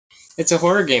It's a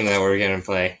horror game that we're gonna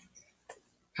play.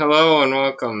 Hello and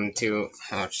welcome to...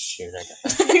 Oh, shoot, I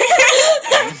got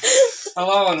that.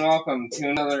 Hello and welcome to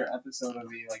another episode of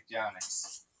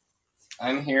Elecjonics.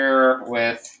 I'm here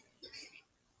with...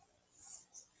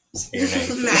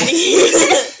 Maddie.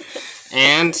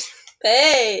 And...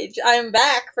 Paige. I'm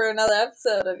back for another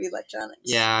episode of Elecjonics.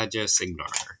 Yeah, just ignore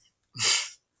her.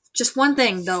 Just one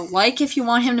thing, though. Like if you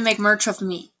want him to make merch of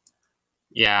me.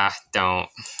 Yeah, don't.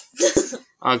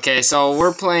 Okay, so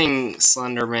we're playing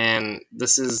Slenderman.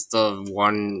 This is the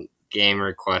one game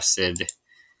requested.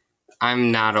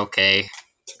 I'm not okay.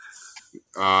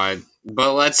 But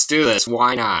let's do this.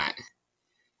 Why not?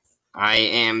 I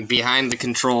am behind the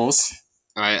controls.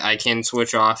 I can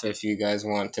switch off if you guys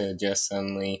want to just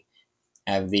suddenly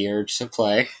have the urge to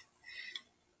play.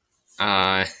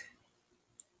 Do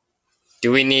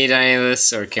we need any of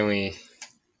this, or can we...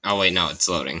 Oh, wait, no, it's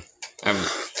loading. I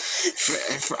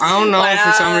don't know,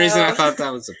 for some reason I thought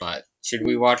that was the plot. Should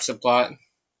we watch the plot?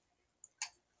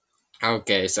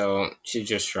 Okay, so she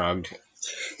just shrugged.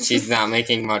 She's not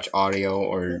making much audio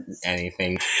or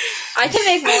anything. I can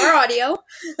make more audio.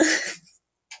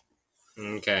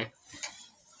 Okay.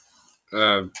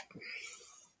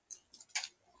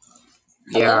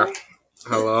 Yeah.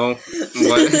 Hello?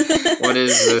 What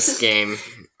is this game?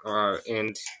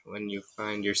 And when you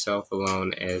find yourself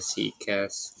alone as he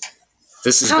casts...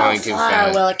 This is going too fast. How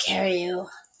far will it carry you?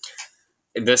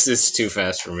 This is too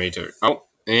fast for me to... Oh,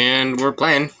 and we're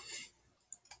playing.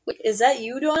 Wait, is that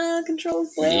you doing the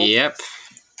controls? Will? Yep.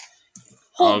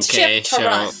 Hold shift to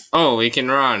run. Oh, we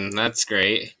can run. That's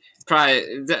great.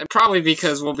 Probably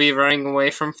because we'll be running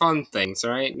away from fun things,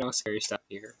 right? No scary stuff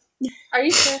here. Are you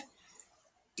sure?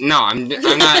 No, I'm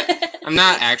not. I'm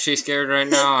not actually scared right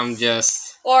now. I'm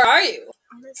just... Or are you?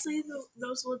 Honestly,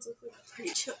 those woods look like a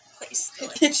pretty chill place to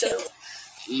Chill.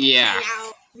 Yeah.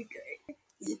 Now be great.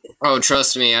 Oh,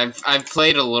 trust me, I've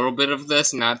played a little bit of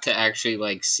this, not to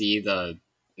actually see the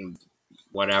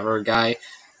whatever guy,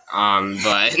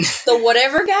 but The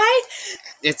whatever guy?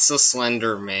 it's a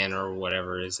Slender Man or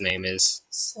whatever his name is.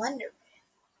 Slenderman.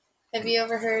 Have you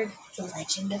ever heard the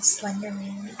legend of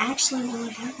Slenderman? Actually, no,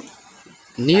 I haven't.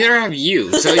 Neither have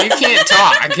you, so you can't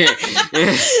talk.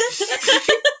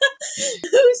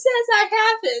 Who says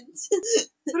I haven't?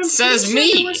 But I'm Says pretty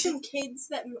sure me. there were some kids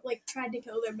that tried to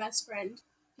kill their best friend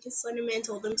because Slenderman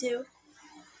told them to.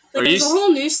 Are There's you a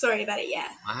whole news story about it. Yeah.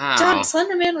 Wow. John,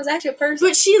 Slenderman was actually a person.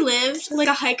 But she lived.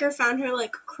 A hiker found her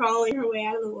crawling her way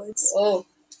out of the woods. Whoa.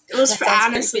 It was That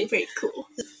sounds honestly pretty cool.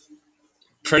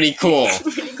 Pretty cool.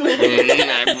 Pretty cool.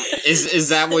 Is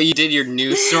that what you did your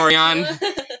news story on?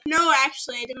 No,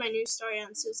 actually, I did my news story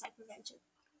on suicide prevention.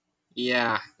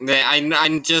 Yeah.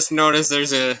 I just noticed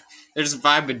there's a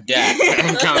vibe of death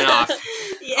coming off.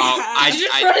 Yeah. Oh, You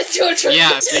just run into a tree.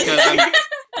 Yes, because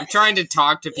I'm trying to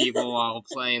talk to people while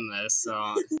playing this,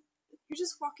 so... You're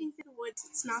just walking through the woods.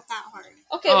 It's not that hard.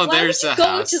 Okay, Oh, why there's would you a go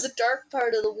house. into the dark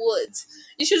part of the woods?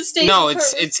 You should have stayed No, in the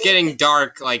part it's getting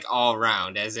dark, all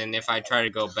around, as in if I try to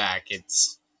go back,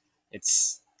 it's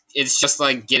just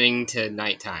getting to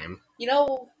nighttime. You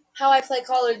know how I play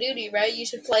Call of Duty, right? You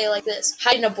should play like this.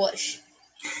 Hide in a bush.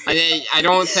 I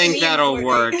don't think Me and that'll Fortnite.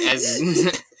 work,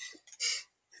 as...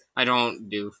 I don't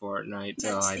do Fortnite,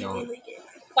 so That's I the don't... only game.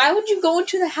 Why would you go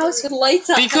into the house with lights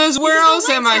on? Because where Because else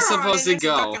the am I lights are on supposed and to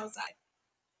it's dark go? outside.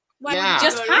 Why Yeah. would you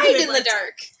Just go to hide the in the lights?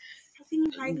 dark. How can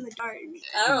you hide in the dark?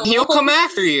 I don't know. He'll come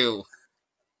after you.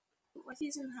 What if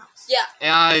he's in the house? Yeah.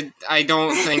 I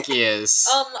don't think he is.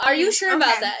 Are you sure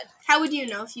about Okay. that? How would you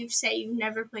know if you say you've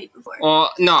never played before?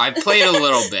 Well, no, I played a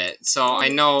little bit, so I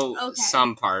know Okay.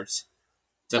 some parts.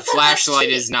 The What the flashlight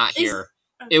heck? is not here.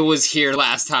 Okay. It was here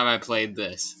last time I played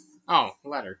this. Oh,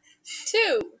 letter.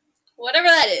 2. Whatever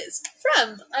that is.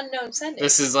 From unknown sender.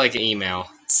 This is an email.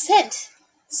 Sent.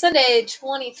 Sunday,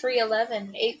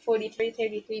 23/11,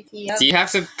 8:43:33 p.m. Do you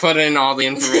have to put in all the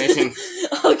information?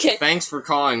 Okay. Thanks for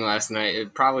calling last night.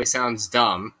 It probably sounds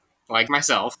dumb, like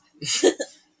myself.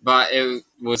 But it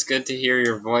was good to hear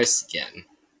your voice again.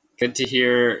 Good to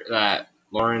hear that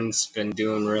Lauren's been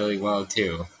doing really well,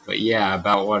 too. But yeah,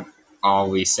 about what all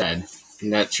we said. I'm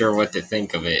not sure what to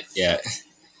think of it yet.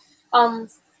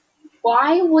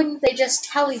 Why wouldn't they just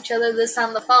tell each other this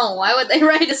on the phone? Why would they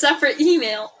write a separate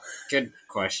email? Good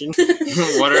question.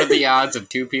 What are the odds of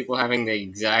two people having the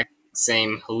exact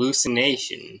same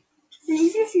hallucination? And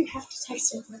even if you have to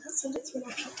text him, why not send it through an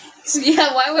actual text?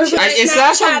 Yeah, why would you? Is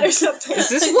that Snapchat or something? Is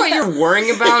this what you're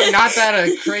worrying about? Not that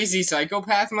a crazy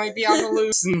psychopath might be on the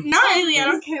loose? Not really. I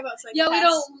don't care about psychopaths. Yeah, we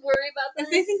don't worry about that. If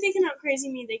they think they can out crazy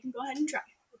me, they can go ahead and try.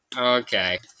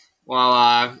 Okay.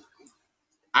 Well,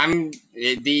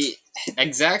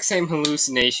 exact same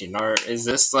hallucination, or is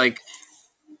this like...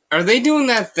 Are they doing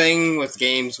that thing with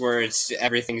games where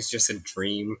everything's just a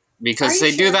dream? Because Are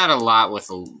you they do sure? that a lot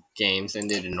with games, and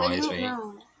it I annoys don't me.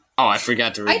 know. Oh, I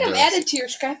forgot to read Item this. added to your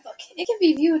scrapbook. It can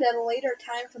be viewed at a later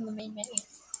time from the main menu.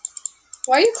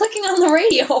 Why are you clicking on the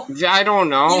radio? I don't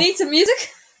know. You need some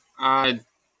music?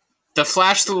 The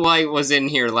flashlight was in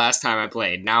here last time I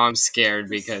played. Now I'm scared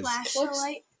because...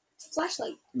 Flashlight.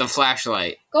 Flashlight. The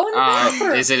flashlight. Go in the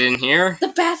bathroom. Is it in here? The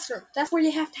bathroom. That's where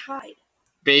you have to hide.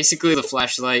 Basically, the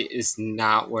flashlight is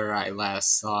not where I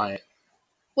last saw it.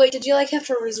 Wait, did you have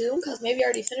to resume? Because maybe you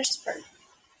already finished this part.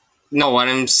 No,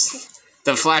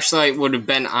 the flashlight would have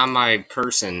been on my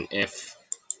person if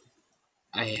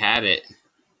I had it.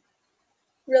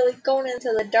 Really going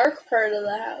into the dark part of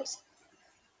the house.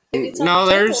 Maybe it's on No,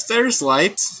 the table. there's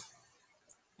lights.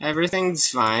 Everything's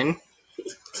fine.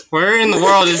 Where in the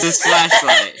world is this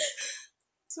flashlight?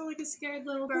 So like a scared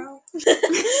little girl.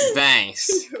 Thanks.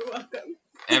 You're welcome.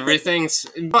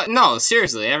 But no,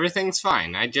 seriously, everything's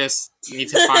fine. I just need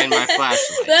to find my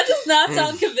flashlight. That does not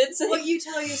sound convincing. What you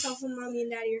tell yourself when mommy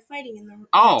and daddy are fighting in the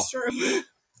Oh. next room.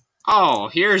 Oh,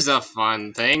 here's a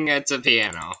fun thing. It's a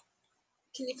piano.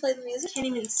 Can you play the music? Can't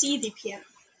even see the piano.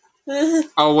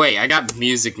 Oh, wait, I got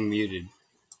music muted.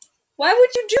 Why would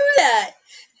you do that?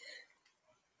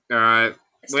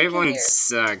 Wait one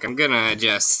sec. I'm gonna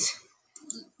just...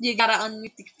 You gotta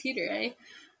unmute the computer, eh?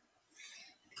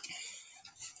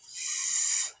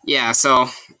 Yeah, so,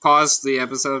 pause the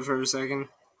episode for a second.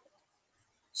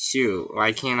 Shoot,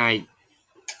 why can't I...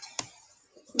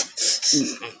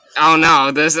 Oh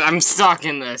no, I'm stuck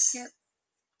in this. Here.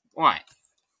 What?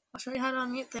 I'll show you how to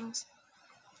unmute things.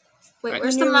 Wait, Right.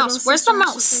 where's the mouse? Where's the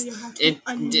mouse?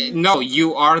 No,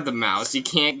 you are the mouse. You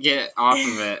can't get off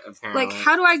of it, apparently. Like,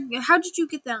 how did you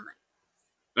get down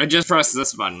there? I just pressed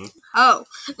this button. Oh.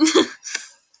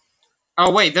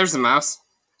 Oh, wait, there's the mouse.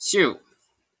 Shoot.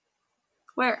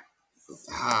 Where?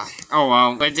 Oh,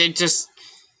 well, but it just...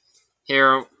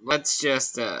 Here, let's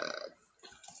just,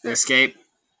 escape.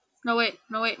 No, wait.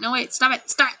 Stop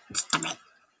it.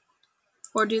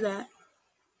 Or do that.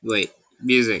 Wait,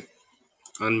 music.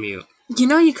 Unmute. You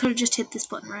know you could have just hit this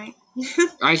button, right?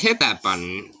 I hit that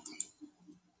button.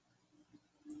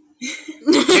 Turn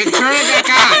it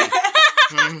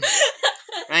back on!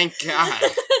 Thank God.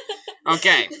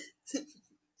 Okay.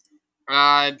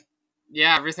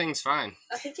 Yeah, everything's fine.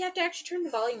 I think you have to actually turn the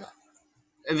volume up.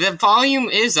 The volume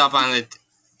is up on the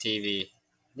TV.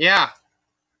 Yeah.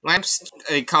 Lamps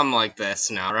come like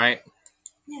this now, right?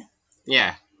 Yeah.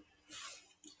 Yeah.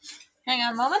 Hang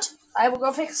on a moment. I will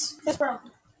go fix this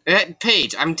problem.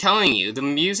 Paige, I'm telling you, the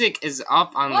music is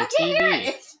up on the TV. Hear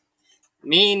it.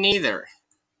 Me neither.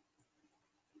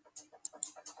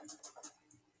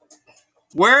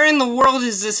 Where in the world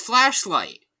is this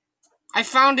flashlight? I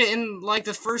found it in,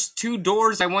 the first 2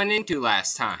 doors I went into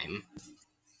last time.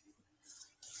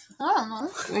 I don't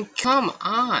know. Come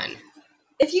on.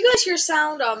 If you guys hear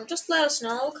sound, just let us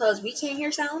know, because we can't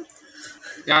hear sound.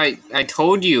 I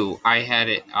told you I had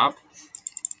it up.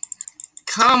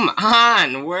 Come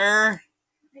on, where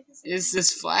is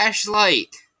this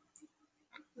flashlight?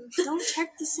 Don't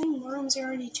check the same rooms you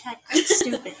already checked. That's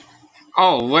stupid.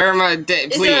 Oh, where am I? Is there a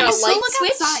Please. light Look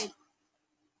switch? outside.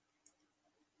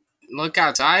 Look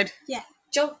outside?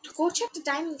 Joe, go check the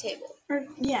dining table. Or,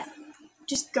 yeah.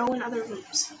 Just go in other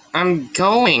rooms. I'm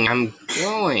going.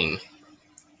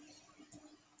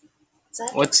 Is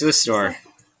that What's this door?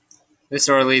 This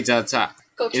door leads outside.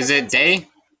 Go check Is it outside. day?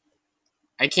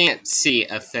 I can't see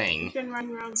a thing. You've been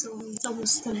running around so long, it's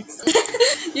almost the next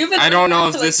You've been I don't know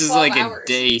running if for this is 12 like a hours.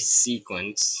 day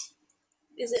sequence.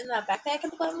 Is it in that backpack at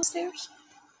the bottom of the stairs?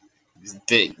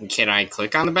 Can I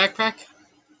click on the backpack?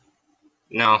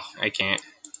 No, I can't.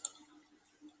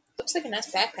 Looks like a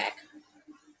nice backpack.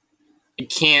 I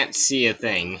can't see a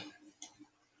thing.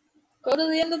 Go to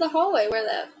the end of the hallway where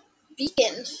that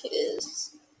beacon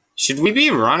is. Should we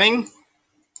be running?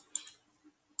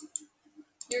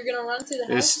 You're gonna run through the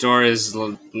This house?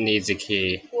 door needs a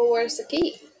key. Well, where's the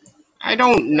key? I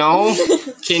don't know.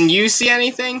 Can you see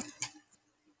anything?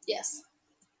 Yes.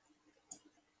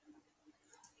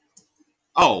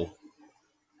 Oh.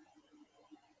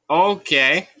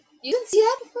 Okay. You didn't see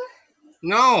that before?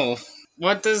 No.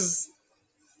 What does...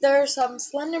 There's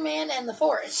Slenderman and the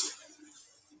forest.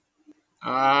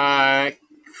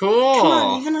 Cool. Come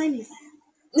on, even I knew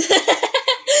that.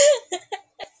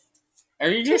 Are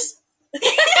you just...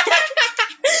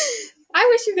 I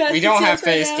wish you guys We could don't see have us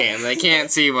right face now. cam. They can't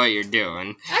see what you're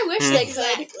doing. I wish they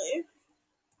could. Exactly.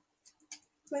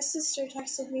 My sister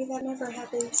texted me that never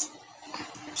happens.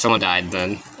 Someone died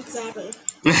then. Exactly.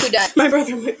 Who died? My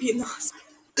brother might be in the hospital.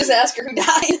 Just ask her who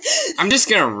died. I'm just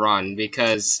gonna run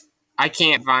because I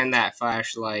can't find that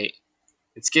flashlight.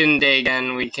 It's getting day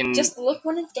again. We can Just look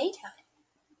when it's daytime.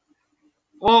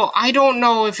 Well, I don't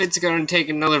know if it's gonna take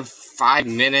another 5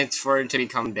 minutes for it to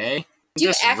become day. Do you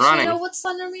just actually running. know what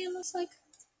Slenderman looks like?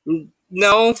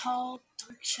 No. Tall,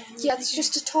 dark shadow. Yeah, it's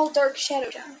just a tall, dark shadow,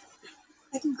 John.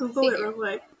 I can Google it real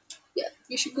quick. Yeah,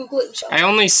 you should Google it and show I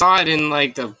only saw it in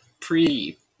like the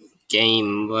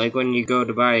pre-game, like when you go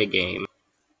to buy a game.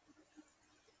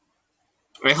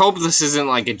 I hope this isn't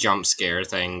like a jump scare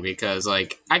thing because,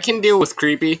 like, I can deal with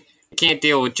creepy. I can't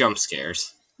deal with jump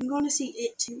scares. I'm going to see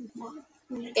It 2.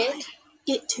 It?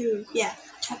 It 2, yeah.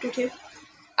 Chapter 2.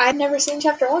 I've never seen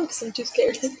chapter 1 because I'm too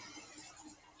scared.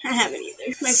 I haven't either.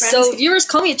 My friends. So viewers,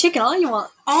 call me a chicken all you want.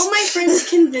 All my friends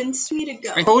convinced me to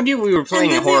go. I told you we were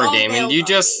playing And a then they horror all game, and bailed you on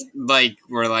just like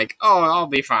were like, "Oh, I'll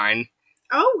be fine."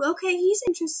 Oh, okay, he's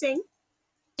interesting.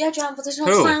 Yeah, John, but there's no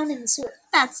Who? clown in the sewer.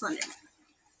 That's Slenderman.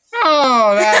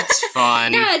 Oh, that's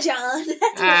fun. Yeah, John.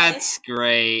 That's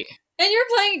great. And you're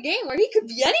playing a game where he could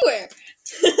be anywhere.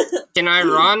 Can I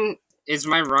run? Is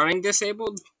my running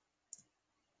disabled?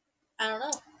 I don't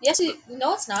know. Yes,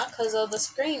 no, it's not because the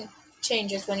screen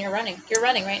changes when you're running. You're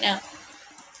running right now.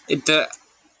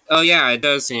 Oh yeah, it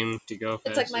does seem to go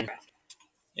faster. It's like Minecraft.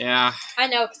 Yeah. I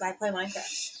know because I play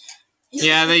Minecraft.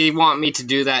 Yeah, they want me to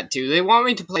do that too. They want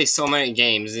me to play so many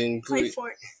games, Play including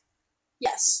Fortnite.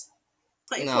 Yes.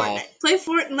 Play No. Fortnite. Play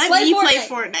Fortnite. Let Play me Fortnite. play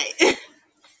Fortnite.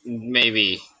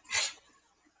 maybe.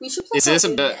 We should play Is this a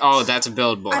Call of Duty Oh, next. that's a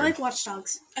billboard. I like Watch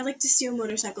Dogs. I like to steal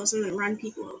motorcycles and then run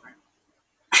people over.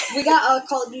 We got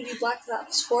Call of Duty Black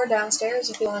Ops 4 downstairs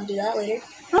if you want to do that later.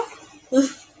 Huh?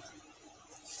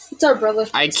 It's our brother's.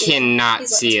 I PlayStation. cannot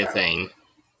He's see a letting us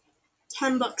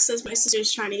thing. $10 says my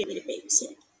sister's trying to get me to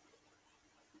babysit.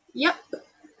 Yep.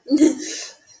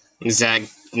 Is that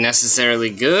necessarily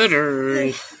good or?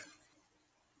 That's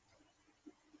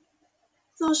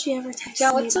all she ever texts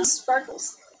John, me what's about. those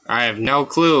sparkles? I have no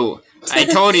clue. I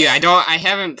told you I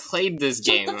haven't played this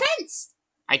game. Jump the fence!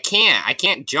 I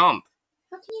can't jump.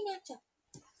 How can you not jump?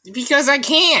 Because I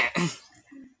can't.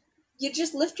 You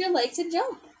just lift your legs and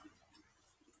jump.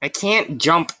 I can't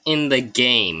jump in the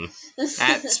game.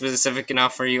 That's specific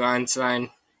enough for you, Einstein?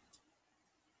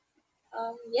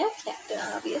 Yeah, Captain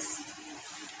Obvious.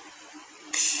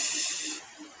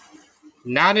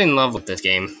 Not in love with this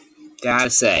game. Gotta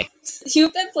say.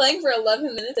 You've been playing for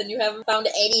 11 minutes and you haven't found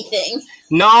anything.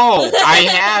 No, I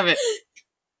haven't.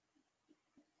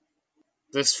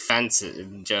 This fence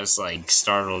just, like,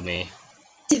 startled me.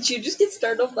 Did you just get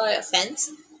startled by a fence?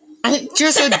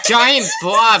 Just a giant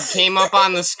blob came up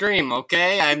on the screen,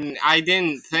 okay? I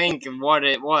didn't think what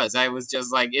it was. I was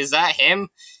just like, is that him?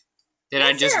 Did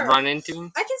I just Fair. run into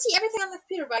him? I can see everything on the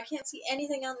computer, but I can't see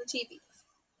anything on the TV.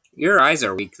 Your eyes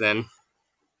are weak then.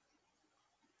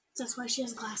 That's why she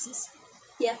has glasses.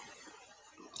 Yeah.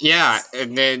 Yeah,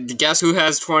 and then guess who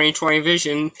has 20/20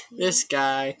 vision? This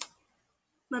guy.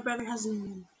 My brother has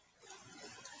none.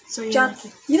 So you're John,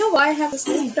 lucky. you know why I have this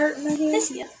little dirt in my hair?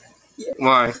 Yes, yeah.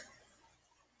 Why?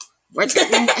 What?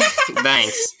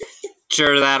 Thanks.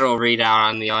 Sure, that'll read out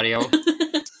on the audio.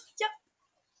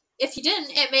 If you didn't,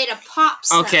 it made a pop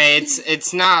sound. Okay,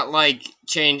 it's not like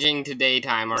changing to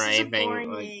daytime or This is a anything.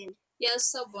 boring Like, game. Yeah,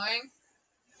 it's so boring.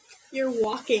 You're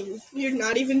walking. You're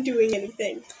not even doing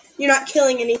anything. You're not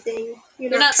killing anything. You're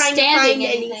not trying to standing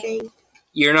find anything. anything.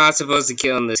 you're not supposed to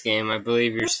kill in this game. I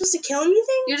believe You're you're supposed to kill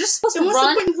anything? You're just supposed Then to what's the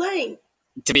run. point in playing?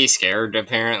 to be scared.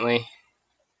 Apparently,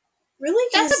 Really?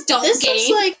 That's a 'Cause dumb this game. looks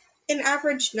like an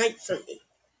average night for me.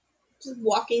 Just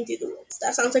walking through the woods.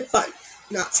 That sounds like fun.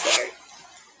 Not scary.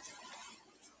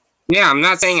 yeah. I'm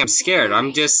not saying I'm scared.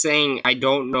 I'm just saying I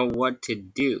don't know what to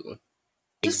do.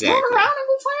 Just Exactly. run around and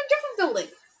go find a different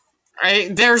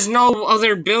building. There's no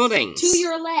other buildings. To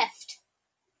your left.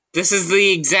 This is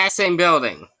the exact same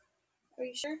building. Are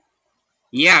you sure?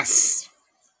 Yes,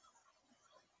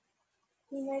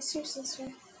 Be nice to your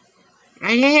sister.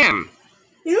 I am.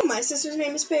 You know my sister's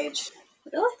name is Paige?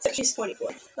 Really? Except she's 24.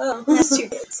 Oh. Has 2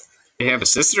 kids. I have a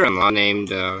sister-in-law named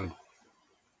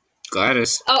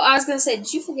Gladys. Oh, I was gonna say,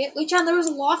 did you forget? Wait, John, there was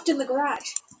a loft in the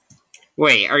garage.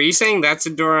 Wait, are you saying that's a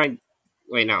door?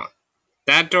 Wait, no.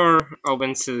 That door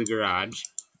opens to the garage.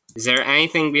 Is there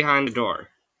anything behind the door?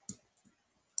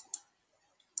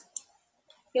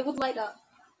 It would light up.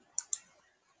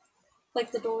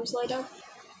 Like the doors light up.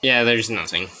 Yeah, there's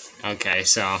nothing. Okay,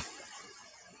 so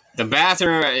the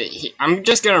bathroom. I'm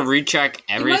just gonna recheck You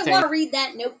might everything. want to read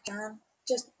that note, John.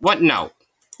 Just What note?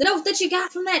 the note that you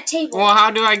got from that table. Well, how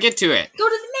do I get to it? Go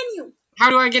to the menu. How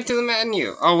do I get to the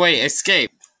menu? Oh wait,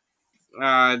 escape.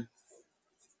 Current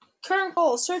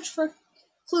goal: search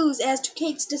clues as to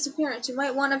Kate's disappearance. You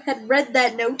might want to have read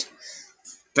that note.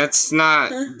 That's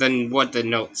not what the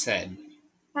note said.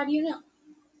 How do you know?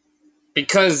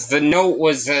 Because the note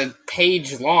was a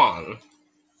page long.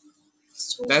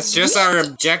 So That's just our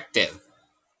objective.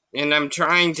 And I'm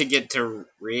trying to get to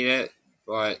read it,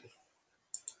 but...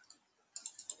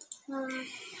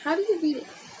 How do you read it?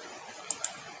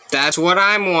 That's what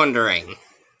I'm wondering.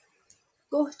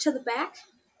 Go to the back.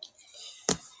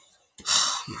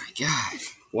 Oh my god.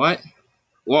 What?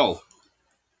 Whoa.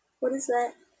 What is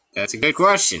that? That's a good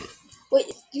question.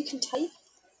 Wait, you can type?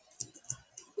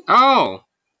 Oh!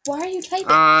 Why are you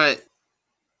typing?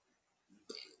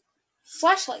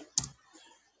 Flashlight.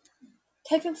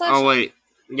 Type in flashlight. Oh wait.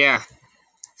 Yeah.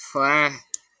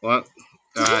 What?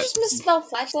 Did you just misspell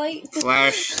flashlight?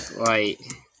 Flashlight.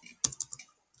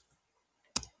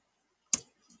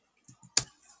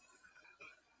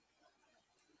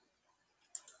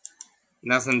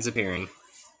 Nothing's appearing.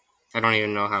 I don't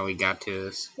even know how we got to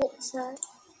this. What was that?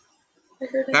 I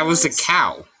heard a That was a noise.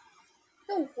 cow.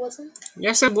 No, it wasn't.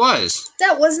 Yes, it was.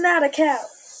 That was not a cow.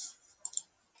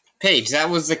 Paige, that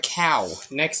was the cow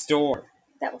next door.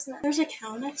 That was not. There's a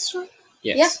cow next door?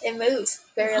 Yes. Yeah, it moves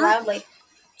very loudly.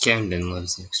 Camden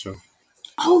lives next door.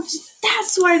 Oh,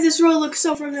 that's why this road looks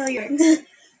so familiar.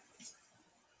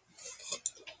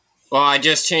 Well, I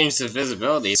just changed the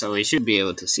visibility, so we should be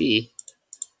able to see.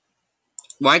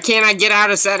 Why can't I get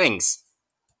out of settings?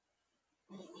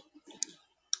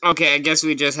 Okay, I guess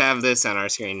we just have this on our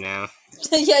screen now.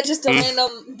 Yeah, just a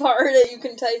random bar that you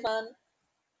can type on.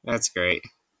 That's great.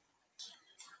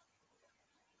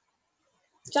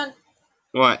 John,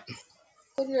 What?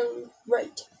 go to your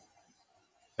right.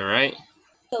 Alright.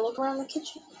 Yeah, look around the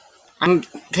kitchen.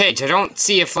 Paige, I don't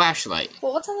see a flashlight.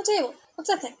 Well, what's on the table? What's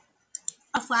that thing?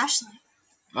 A flashlight.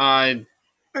 Uh,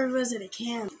 Or was it a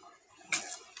candle?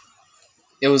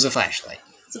 It was a flashlight.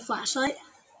 It's a flashlight?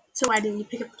 So why didn't you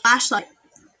pick up the flashlight?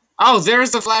 Oh,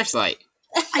 there's the flashlight.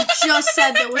 I just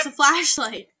said there was a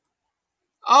flashlight.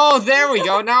 Oh, there we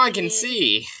go. Now I can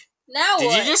see. Now Did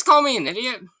what? you just call me an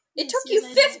idiot? It took you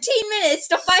 15 minutes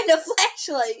to find a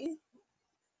flashlight.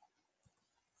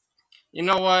 You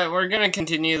know what? We're gonna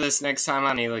continue this next time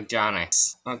on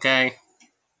Elecjonics, okay?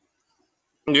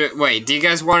 Wait, do you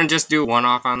guys want to just do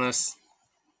one-off on this?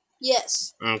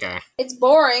 Yes. Okay. It's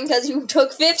boring because you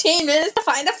took 15 minutes to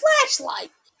find a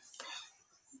flashlight.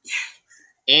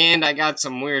 And I got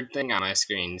some weird thing on my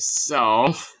screen,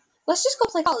 so... Let's just go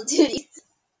play Call of Duty.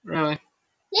 Really?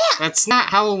 Yeah. That's not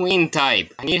Halloween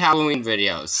type. I need Halloween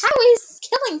videos. How is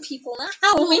killing people not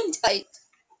Halloween type?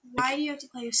 Why do you have to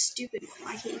play a stupid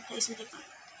one? Why can't you play something fun?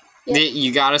 Yeah.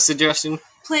 You got a suggestion?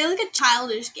 Play like a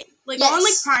childish game. Like Yes. go on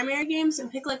like primary games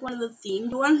and pick like one of the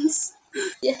themed ones.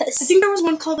 Yes. I think there was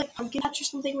one called like Pumpkin Patch or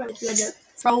something where like, you had to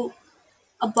throw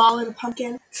a ball in a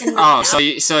pumpkin. And Oh, so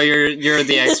you're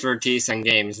the expertise on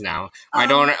games now. Why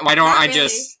don't I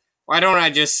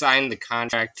just sign the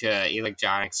contract to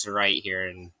Elecjonics right here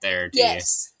and there to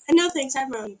Yes. And no thanks, I have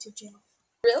my own YouTube channel.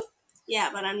 Really? Yeah,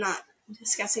 but I'm not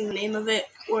discussing the name of it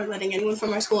or letting anyone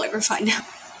from our school ever find out.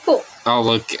 Cool. you? I'll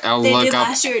look They did up.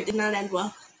 last year, it did not end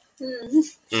well.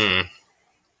 Hmm.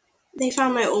 They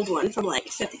found my old one from like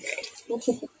 5th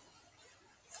grade.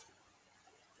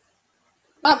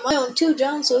 I have my own too,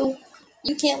 John, so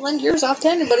you can't lend yours off to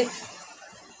anybody.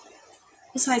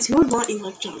 Besides, who would want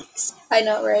Elecjonics? I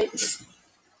know, right?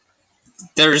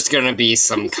 There's gonna be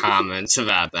some comments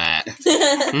about that.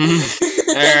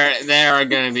 There are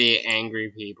gonna be angry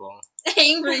people.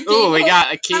 Angry people. Ooh, we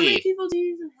got a How many key. people do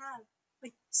you even have?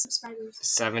 Like, subscribers?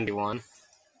 71.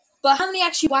 But how many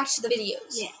actually watch the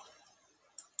videos? Yeah.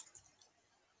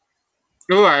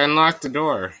 Ooh, I unlocked the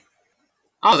door.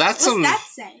 Oh, that's What's some. that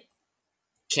say?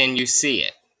 Can you see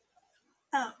it?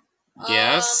 Oh,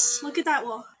 Yes. look at that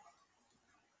wall.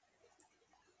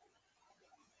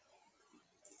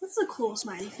 That's a cool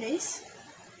smiley face.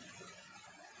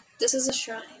 This is a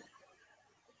shrine.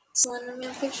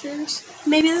 Slenderman pictures.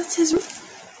 Maybe that's his room.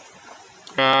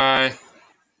 Well,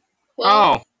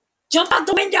 Oh, jump out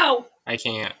the window! I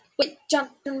can't. Wait, John,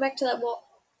 turn back to that wall.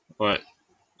 What?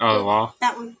 Oh, the wall.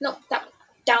 That one. No, that one.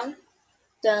 Down.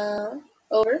 Down.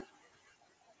 Over.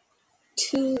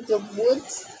 To the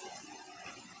woods.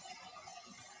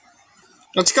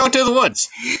 Let's go to the woods.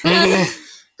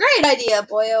 Great idea,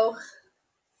 boyo.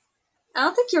 I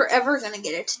don't think you're ever gonna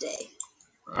get it today.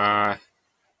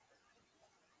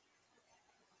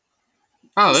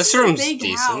 Oh, this is a room's big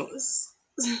decent. house.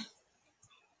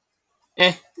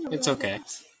 It's okay.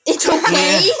 It's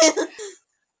okay.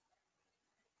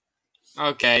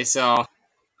 Okay, so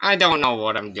I don't know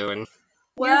what I'm doing.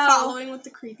 We're following what the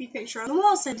creepy picture on the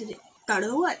wall said to do. Go to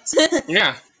the woods.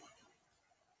 Yeah.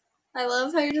 I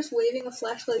love how you're just waving a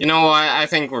flashlight. You know what? I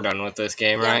think we're done with this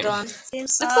game, Yeah, right? done. Game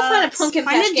Let's go find a pumpkin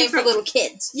Find patch a game for different- little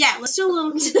kids. Yeah, let's do a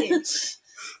little kid game.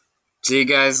 See you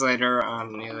guys later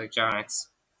on Elecjonics.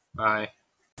 Bye.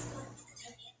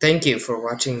 Thank you for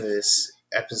watching this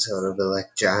episode of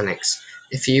Elecjonics.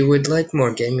 If you would like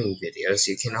more gaming videos,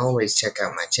 you can always check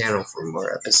out my channel for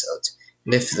more episodes.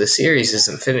 And if the series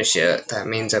isn't finished yet, that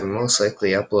means I'm most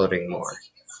likely uploading more.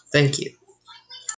 Thank you.